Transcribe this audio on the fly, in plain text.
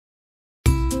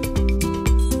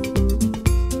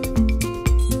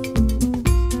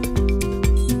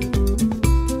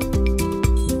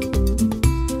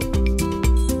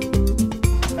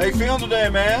today,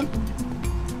 man?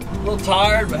 A little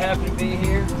tired, but happy to be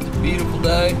here. It's a beautiful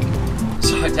day.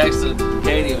 So I texted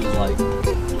Katie and was like,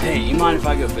 hey, you mind if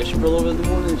I go fishing for a little bit in the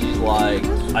morning? She's like,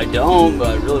 I don't, but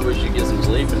I really wish you'd get some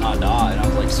sleep and not die. And I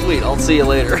was like, sweet, I'll see you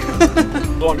later.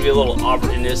 I want to be a little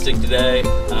opportunistic today.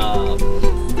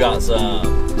 We've got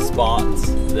some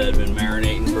spots that have been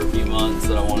marinating for a few months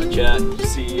that I want to check to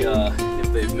see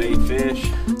if they've made fish.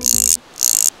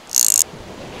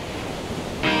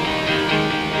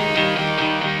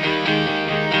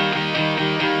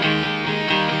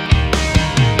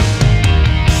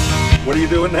 What are you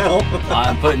doing now?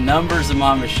 I'm putting numbers in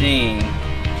my machine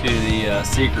to the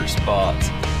secret spots.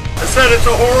 I said it's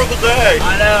a horrible day.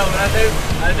 I know, but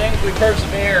I think if we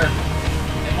persevere,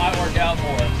 it might work out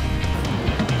for us.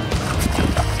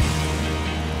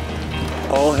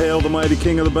 All hail the mighty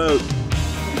king of the boat.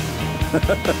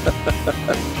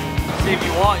 See, if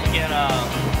you want, you can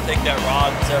take that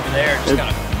rod that's over there and just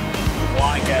kind of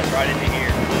blind cast right into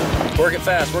here. Work it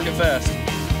fast, work it fast.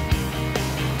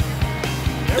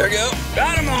 There we go.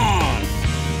 Got him on!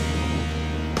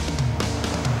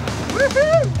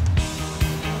 Woohoo!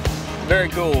 Very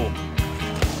cool.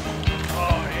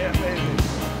 Oh, yeah, baby.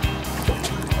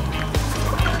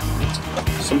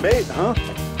 Some bait, huh?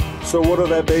 So what will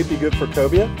that bait be good for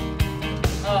cobia?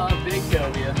 Big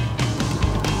cobia.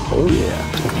 Oh, yeah.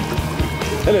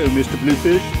 Hello, Mr.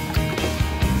 Bluefish.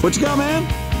 What you got, man?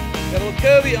 Got a little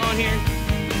cobia on here.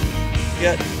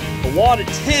 Got a wad of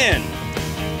 10.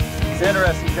 It's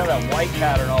interesting, he's got that white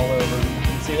pattern all over him.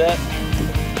 You see that?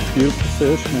 Beautiful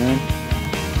fish, man.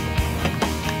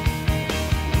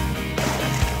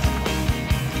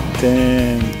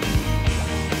 Dang.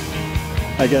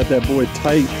 I got that boy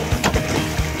tight.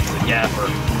 The gapper.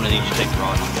 I'm gonna need you to take the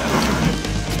rod off that.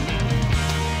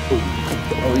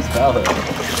 Oh, he's foul hook.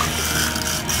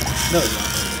 No, he's not.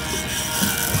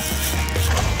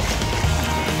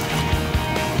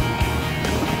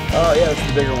 Oh yeah, that's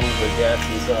the bigger one with the gaps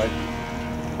inside.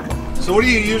 So what do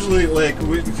you usually, like,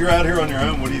 if you're out here on your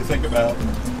own, what do you think about?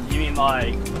 You mean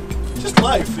like... Just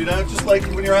life, you know, just like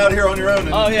when you're out here on your own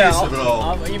and oh yeah, of it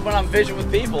all. Even when I'm fishing with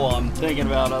people, I'm thinking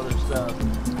about other stuff.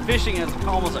 Fishing has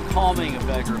almost a calming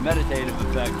effect or a meditative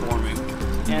effect for me.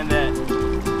 And that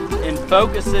in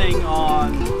focusing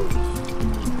on,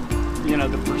 you know,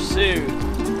 the pursuit,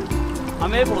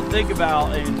 I'm able to think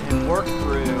about and work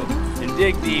through and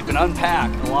dig deep and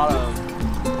unpack a lot of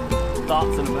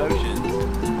thoughts and emotions.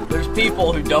 There's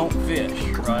people who don't fish,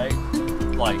 right?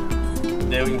 Like,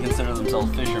 they wouldn't consider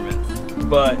themselves fishermen,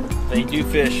 but they do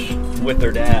fish with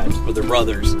their dads, with their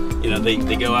brothers. You know, they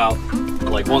go out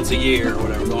like once a year or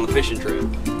whatever, go on a fishing trip.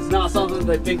 It's not something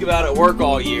they think about at work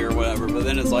all year or whatever, but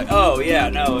then it's like, oh yeah,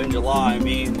 no, in July,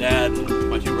 me and Dad and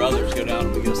my two brothers go down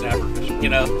and we go snapper fishing. You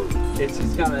know, it's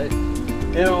just kind of,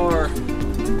 in our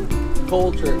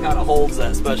culture, it kind of holds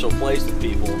that special place with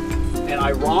people. And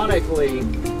ironically,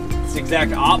 it's the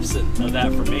exact opposite of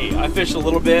that for me. I fished a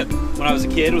little bit when I was a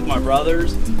kid with my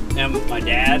brothers and with my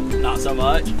dad, not so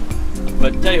much.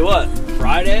 But tell you what,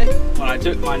 Friday, when I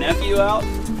took my nephew out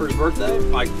for his birthday,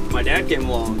 my dad came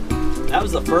along. That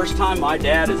was the first time my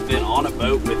dad has been on a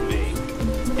boat with me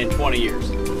in 20 years.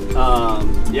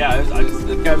 Yeah,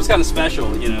 it was kind of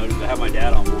special, you know, to have my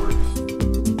dad on board.